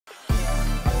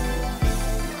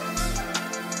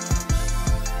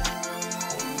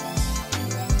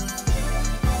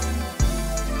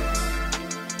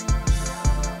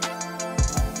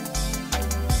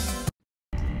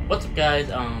up, guys?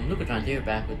 Lucatron here,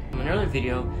 back with another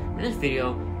video. In this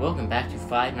video, welcome back to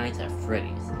Five Nights at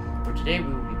Freddy's. For today,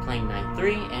 we will be playing Night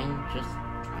 3 and just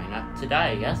trying not to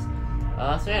die, I guess.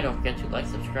 So yeah, don't forget to like,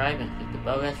 subscribe, and hit the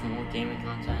bell, guys, for more gaming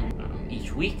content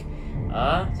each week.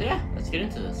 So yeah, let's get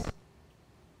into this.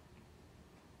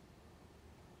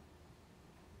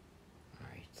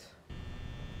 Alright.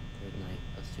 Third night,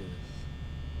 let's do this.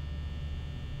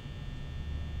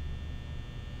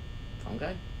 Phone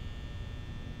guy?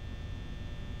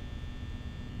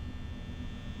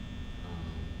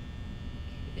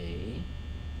 Okay.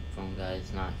 Phone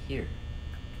guy's not here.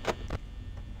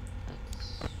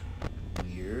 That's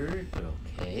weird, but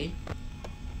okay.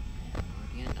 And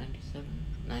we're already at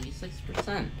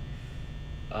 96%.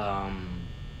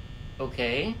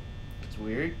 Okay. That's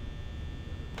weird.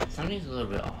 Something's a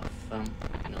little bit off. I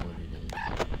don't know what it is.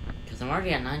 Because I'm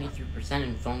already at 93%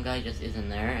 and phone guy just isn't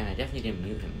there, and I definitely didn't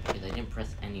mute him because I didn't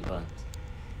press any buttons.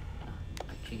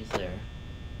 I think it's there.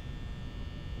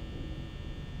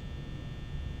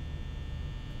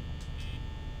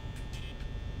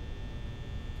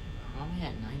 How am I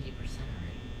at 90%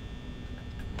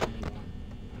 already? 91.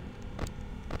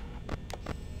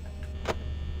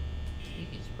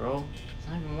 Jeez, bro. It's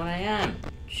not even what I am.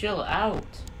 Chill out.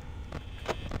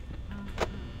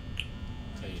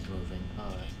 Freddy's moving.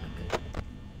 Oh, that's not good.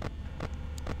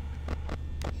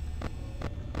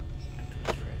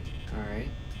 It's Freddy.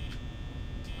 Alright.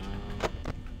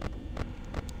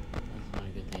 That's not a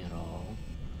good thing at all.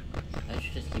 I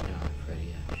should just keep an eye on Freddy,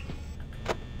 actually.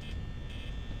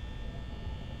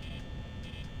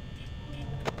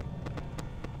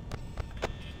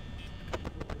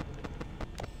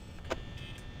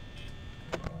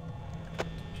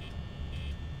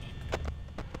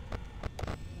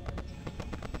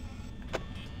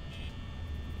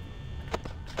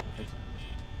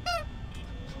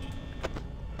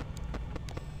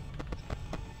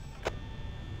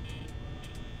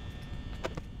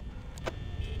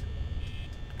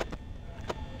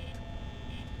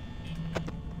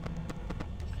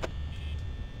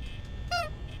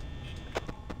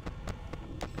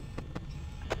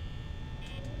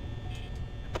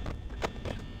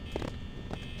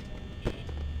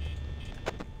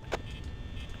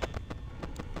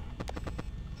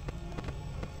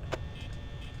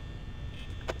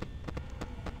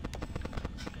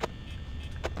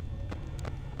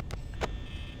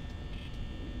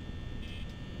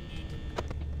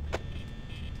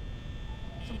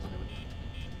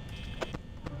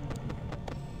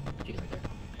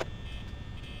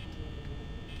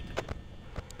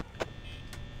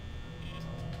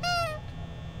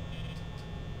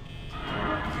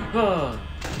 Oh,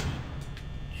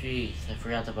 jeez, I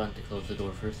forgot the button to close the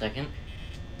door for a second.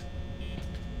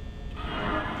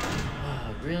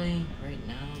 Oh, really? Right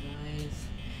now, guys?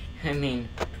 I mean,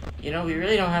 you know, we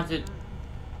really don't have to...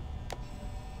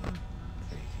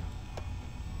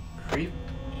 Creep?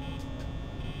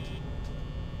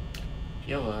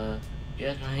 Yo, you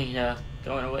guys mind,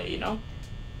 going away, you know?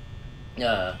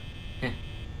 No,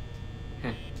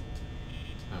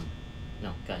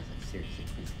 guys, like, seriously,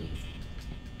 please leave.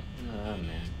 Oh,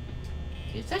 man.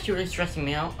 Okay, it's actually really stressing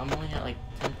me out. I'm only at, like,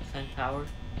 10% power.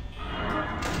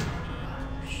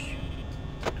 Oh, shoot.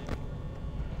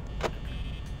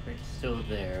 Freddy's still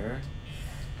there.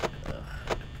 Ugh.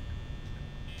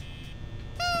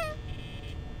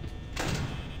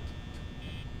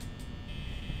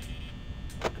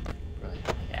 Right,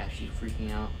 like, actually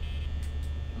freaking out.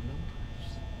 Oh, no.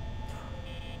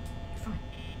 You're fine.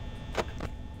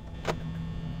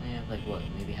 I have, like, what,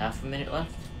 maybe half a minute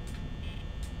left?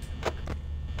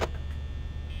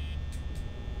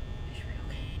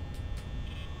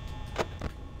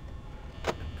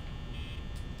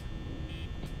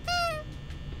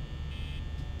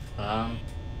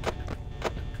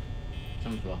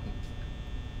 Someone's walking.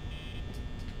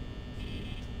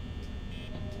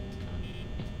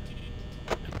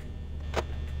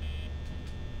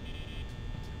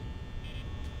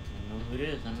 I know who it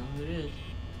is, I know who it is.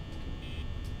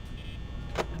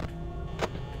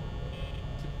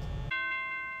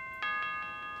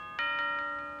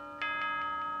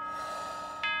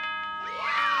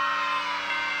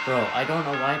 Bro, I don't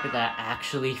know why, but that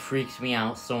actually freaks me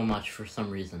out so much for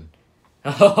some reason.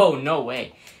 Oh, no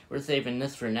way. We're saving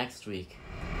this for next week.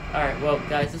 Alright, well,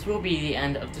 guys, this will be the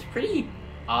end of this pretty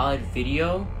odd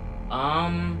video.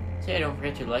 So yeah, don't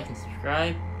forget to like and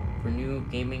subscribe for new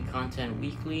gaming content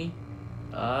weekly.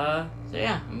 So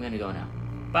yeah, I'm gonna go now.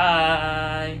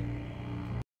 Bye!